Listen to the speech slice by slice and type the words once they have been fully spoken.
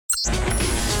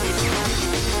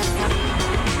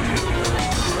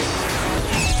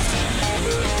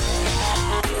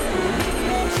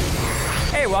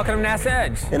Welcome to NASA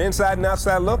Edge. An inside and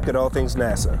outside look at all things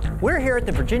NASA. We're here at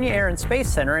the Virginia Air and Space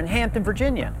Center in Hampton,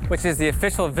 Virginia, Which is the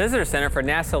official visitor center for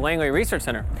NASA Langley Research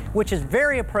Center. which is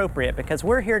very appropriate because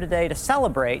we're here today to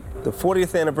celebrate. The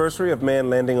 40th anniversary of man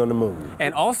landing on the moon.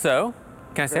 And also,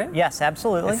 can I say it? Yes,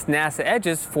 absolutely. It's NASA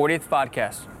Edge's 40th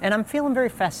podcast. And I'm feeling very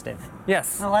festive.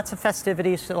 Yes. Lots of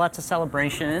festivities, lots of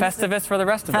celebration. Festivus for the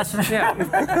rest of us. Festivus.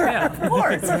 Yeah. Of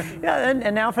course. Yeah,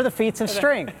 and now for the feats of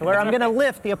strength, where I'm going to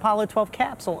lift the Apollo 12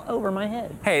 capsule over my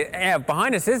head. Hey, yeah,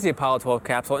 behind us is the Apollo 12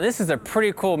 capsule, and this is a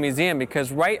pretty cool museum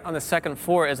because right on the second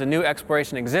floor is a new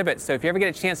exploration exhibit. So if you ever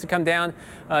get a chance to come down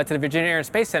to the Virginia Air and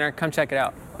Space Center, come check it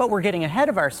out. But we're getting ahead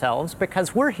of ourselves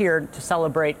because we're here to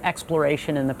celebrate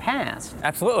exploration in the past.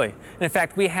 Absolutely. And in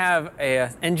fact, we have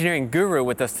an engineering guru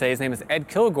with us today. His name is Ed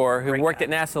Kilgore, who worked at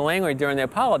NASA Langley during the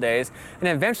Apollo days and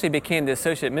eventually became the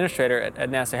associate administrator at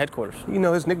NASA headquarters. You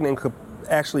know, his nickname could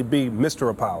actually be Mr.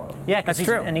 Apollo. Yeah, That's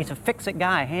true. And he's a fix-it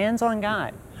guy, hands-on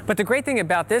guy. But the great thing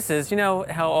about this is, you know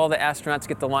how all the astronauts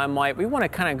get the limelight? We want to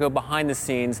kind of go behind the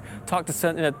scenes, talk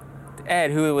to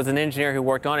Ed, who was an engineer who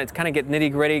worked on it, to kind of get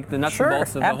nitty-gritty, the nuts and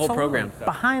bolts of the whole program.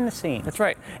 Behind the scenes. That's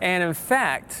right. And in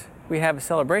fact, we have a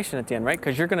celebration at the end, right?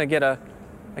 Because you're going to get a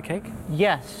cake?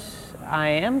 Yes, I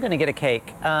am going to get a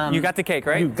cake. You got the cake,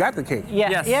 right? You got the cake.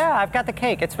 Yeah, Yes. yeah, I've got the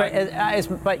cake.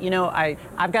 But you know,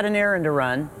 I've got an errand to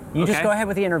run. You just Okay. go ahead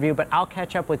with the interview, but I'll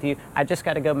catch up with you. I just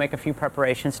got to go make a few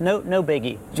preparations. No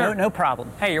biggie. Sure. No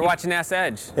problem. Hey, you're watching NASA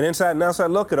Edge. An inside and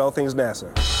outside look at all things NASA.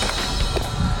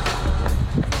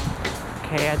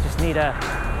 Okay, I just need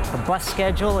a bus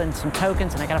schedule and some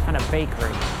tokens, and I got to find a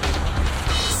bakery.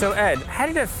 So Ed, how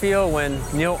did it feel when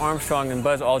Neil Armstrong and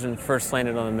Buzz Aldrin first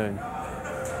landed on the moon?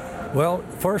 Well,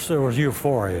 first there was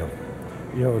euphoria.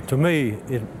 You know, to me,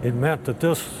 it meant that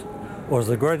this was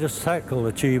the greatest technical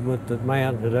achievement that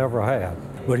man had ever had.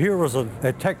 But here was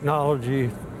a technology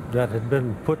that had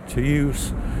been put to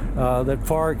use that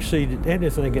far exceeded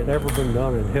anything that had ever been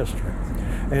done in history.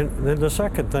 And then the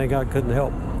second thing I couldn't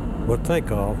help but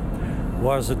think of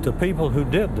was that the people who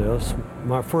did this,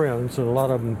 my friends, and a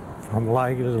lot of them from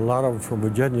Langley, a lot of them from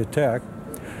Virginia Tech,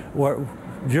 were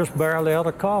just barely out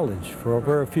of college for a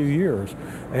very few years.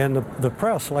 And the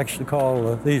press likes to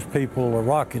call these people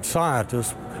rocket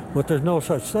scientists, but there's no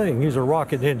such thing. These are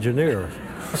rocket engineers.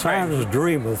 Scientists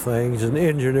dream of things and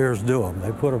engineers do them.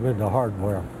 They put them into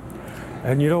hardware.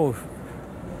 And you know,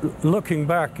 looking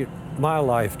back at my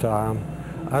lifetime,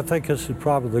 I think this is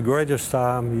probably the greatest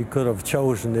time you could have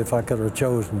chosen if I could have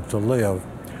chosen to live.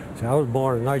 See, I was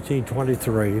born in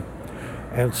 1923.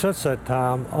 And since that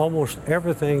time, almost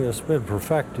everything that's been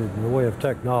perfected in the way of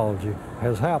technology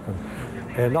has happened.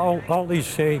 And all these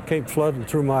things came flooding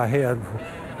through my head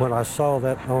when I saw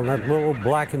that on that little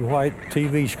black and white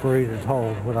TV screen at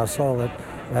home, when I saw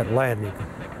that landing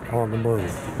on the moon.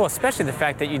 Well, especially the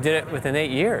fact that you did it within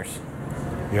 8 years.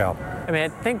 Yeah. I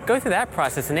mean, go through that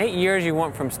process. In 8 years, you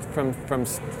went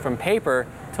from paper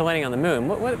to landing on the moon.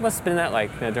 What's been that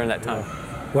like during that time?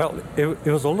 Well, it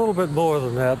was a little bit more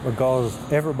than that because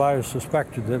everybody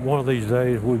suspected that one of these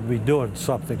days we'd be doing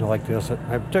something like this,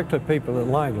 and particularly people at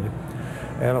Langley.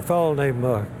 And a fellow named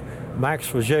Max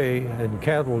Faget and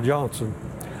Cadwell Johnson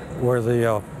were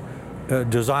the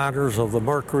designers of the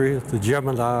Mercury, the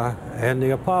Gemini, and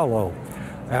the Apollo.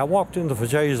 And I walked into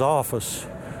Faget's office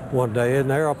one day, and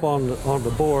there up on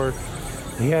the board,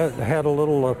 he had a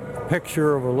little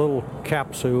picture of a little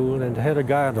capsule and had a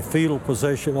guy in a fetal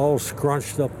position all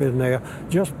scrunched up in there,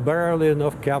 just barely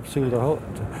enough capsule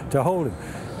to hold him.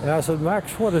 And I said,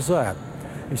 Max, what is that?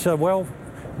 He said, well,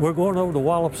 we're going over to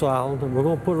Wallops Island and we're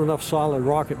going to put enough solid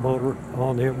rocket motor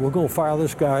on there. We're going to fire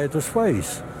this guy into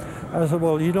space. I said,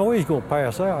 well, you know he's going to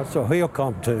pass out, so he'll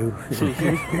come too.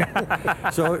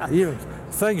 So, you know,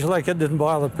 things like it didn't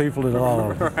bother people at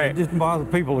all. Right. It didn't bother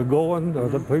people who were going or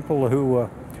the people who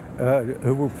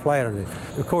were planning it.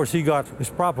 Of course, his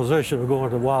proposition of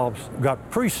going to Wallops got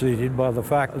preceded by the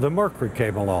fact the Mercury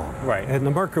came along. Right. And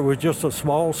the Mercury was just a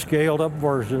small, scaled-up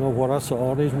version of what I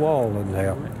saw on his wall in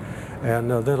there. And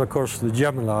then, of course, the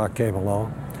Gemini came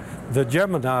along. The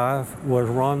Gemini was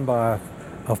run by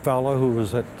a fellow who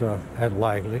was at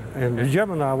Langley, and the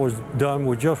Gemini was done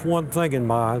with just one thing in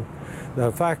mind: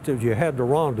 the fact that you had to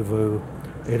rendezvous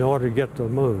in order to get to the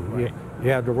moon. Right. You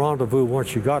had to rendezvous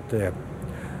once you got there.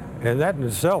 And that in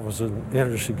itself was an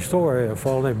interesting story. A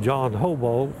fellow named John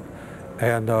Hobolt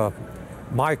and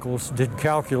Michaels did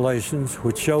calculations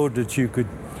which showed that you could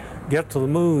get to the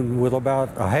moon with about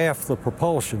a half the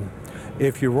propulsion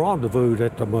if you rendezvoused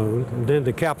at the moon. And then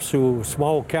the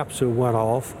small capsule went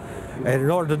off. And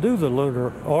in order to do the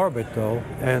lunar orbit, though,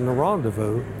 and the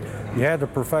rendezvous, you had to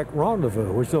perfect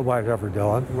rendezvous, which nobody had ever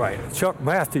done. Right. Chuck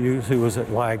Matthews, who was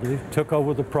at Langley, took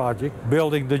over the project,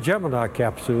 building the Gemini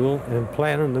capsule and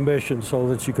planning the mission so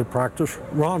that you could practice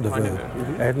rendezvous.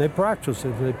 And they practiced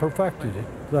it, they perfected it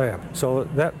there. So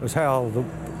that was how the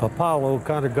Apollo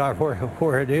kind of got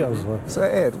where it is. So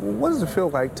Ed, what does it feel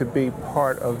like to be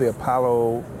part of the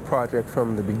Apollo project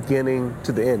from the beginning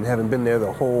to the end, having been there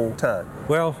the whole time?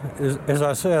 Well, as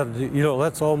I said, you know,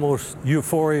 that's almost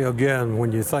euphoria again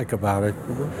when you think about it.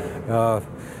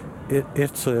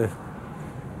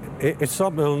 It's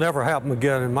something that'll never happen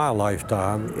again in my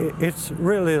lifetime. It's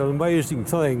really an amazing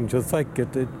thing to think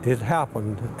that it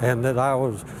happened and that I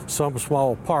was some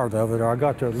small part of it, or I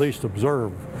got to at least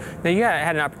observe. Now, you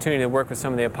had an opportunity to work with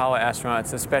some of the Apollo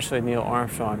astronauts, especially Neil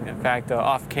Armstrong. In fact,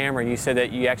 off camera, you said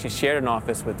that you actually shared an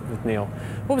office with Neil.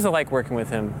 What was it like working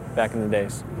with him back in the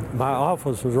days? My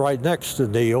office was right next to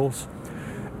Neil's,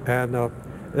 and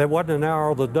there wasn't an hour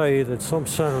of the day that some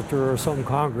senator or some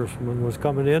congressman was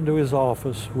coming into his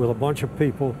office with a bunch of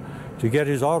people to get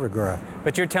his autograph.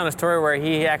 But you're telling a story where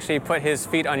he actually put his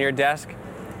feet on your desk,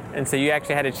 and so you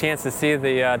actually had a chance to see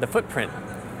the footprint.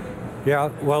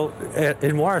 Yeah, well,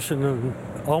 in Washington,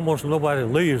 almost nobody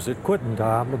leaves at quitting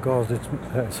time because it's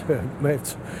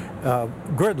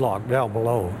gridlock down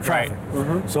below. Right.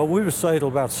 So we would stay till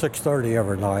about 6:30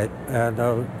 every night, and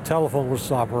the telephone would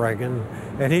stop ringing,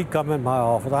 and he'd come in my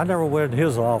office. I never went in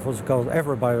his office because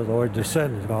everybody was always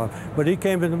descended on, but he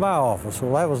came into my office,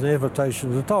 so that was an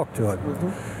invitation to talk to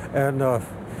him. And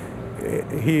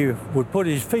he would put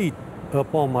his feet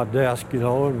up on my desk, you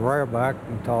know, and rear back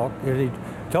and talk, and he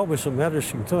told me some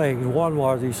interesting things. One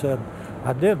was, he said,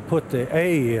 I did put the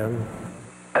A in.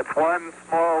 It's one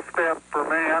small step for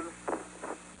man,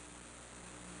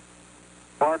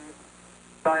 one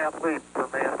giant leap for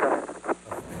mankind.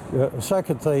 The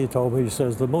second thing he told me, he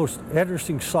says, the most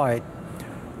interesting sight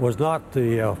was not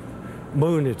the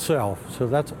moon itself. So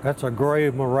that's a gray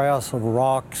morass of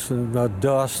rocks and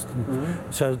dust.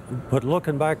 Says, but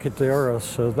looking back at the Earth,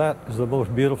 so that is the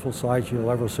most beautiful sight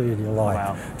you'll ever see in your life.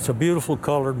 Wow. It's a beautiful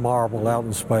colored marble out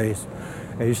in space.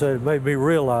 And he said it made me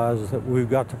realize that we've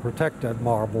got to protect that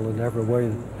marble in every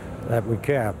way that we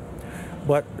can.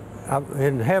 But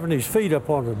in having his feet up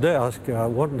on the desk,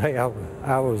 one day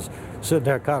I was sitting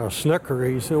there kind of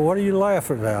snickering. He said, what are you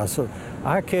laughing at? I said,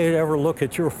 I can't ever look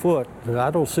at your foot, and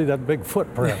I don't see that big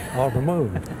footprint on the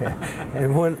moon.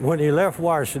 And when he left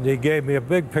Washington, he gave me a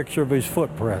big picture of his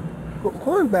footprint.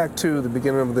 Going back to the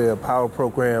beginning of the Apollo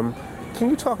program, can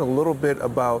you talk a little bit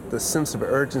about the sense of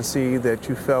urgency that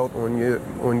you felt on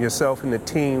yourself and the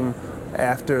team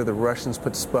after the Russians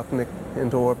put Sputnik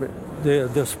into orbit?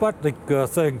 The Sputnik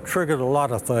thing triggered a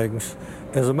lot of things.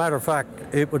 As a matter of fact,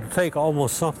 it would take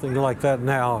almost something like that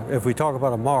now. If we talk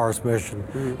about a Mars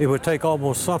mission, it would take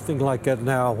almost something like that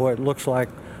now where it looks like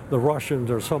the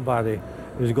Russians or somebody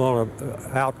is going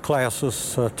to outclass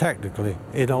us technically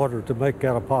in order to make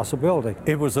that a possibility.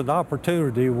 It was an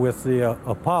opportunity with the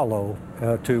Apollo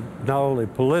to not only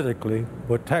politically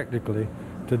but technically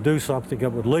to do something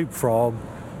that would leapfrog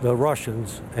the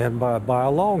Russians, and by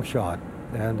a long shot.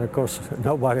 And of course,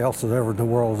 nobody else in the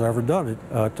world has ever done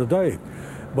it to date.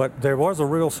 But there was a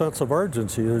real sense of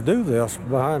urgency to do this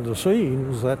behind the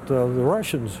scenes, that the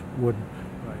Russians would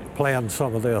plan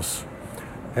some of this.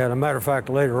 And a matter of fact,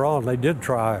 later on, they did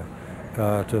try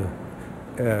to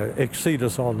exceed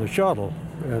us on the shuttle.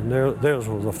 And theirs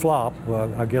was a flop,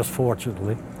 I guess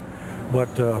fortunately.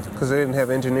 But because they didn't have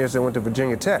engineers that went to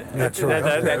Virginia Tech. That's right.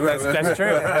 That's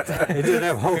true. They didn't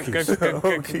have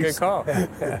Hokies. Good call.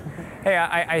 Hey,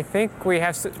 I think we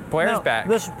have Blair's back.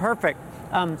 This is perfect.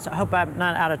 So I hope I'm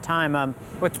not out of time.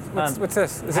 What's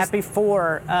this? Is Happy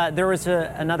Four. There was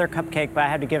another cupcake, but I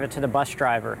had to give it to the bus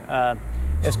driver.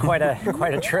 It's quite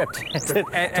a trip.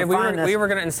 And we were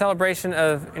going to, in celebration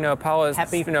of Apollo's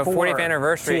Happy 40th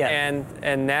anniversary Yeah. and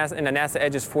NASA, and the NASA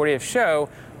Edge's 40th show,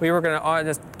 we were going to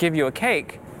just give you a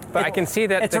cake. But I can see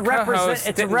that it's the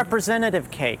co-host a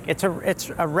representative cake. It's a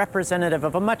representative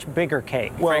of a much bigger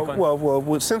cake.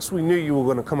 Well, since we knew you were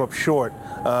going to come up short,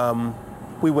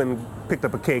 we went and picked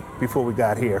up a cake before we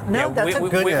got here. No, that's a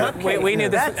good cupcake. We knew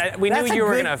this. We knew you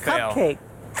were going to fail. Cupcake.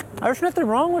 There's nothing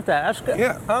wrong with that. That's good.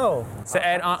 Yeah. Oh. So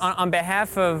Ed, on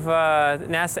behalf of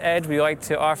NASA Edge, we'd like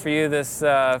to offer you this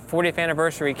 40th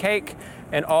anniversary cake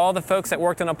and all the folks that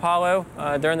worked on Apollo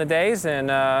during the days.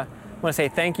 And I want to say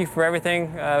thank you for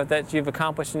everything that you've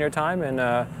accomplished in your time, and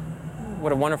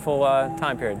what a wonderful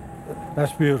time period.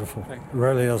 That's beautiful. It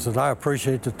really is, and I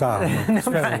appreciate the time.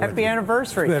 Happy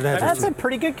anniversary. That's a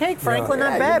pretty good cake, Franklin.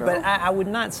 Not bad, but I would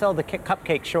not sell the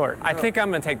cupcake short. I think I'm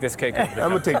going to take this cake. I'm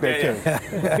going to take that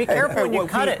cake. Be careful when you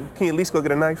cut it. Can you at least go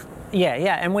get a knife?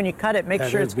 Yeah, and when you cut it, make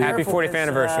sure it's Happy careful. 40th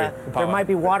anniversary. There might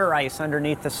be water ice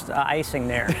underneath the icing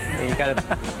there. You got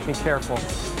to be careful.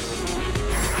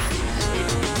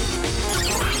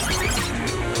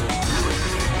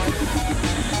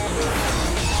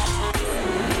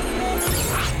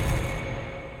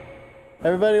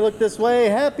 Everybody look this way.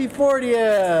 Happy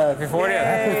 40th! Happy 40th.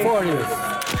 Happy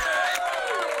 40th.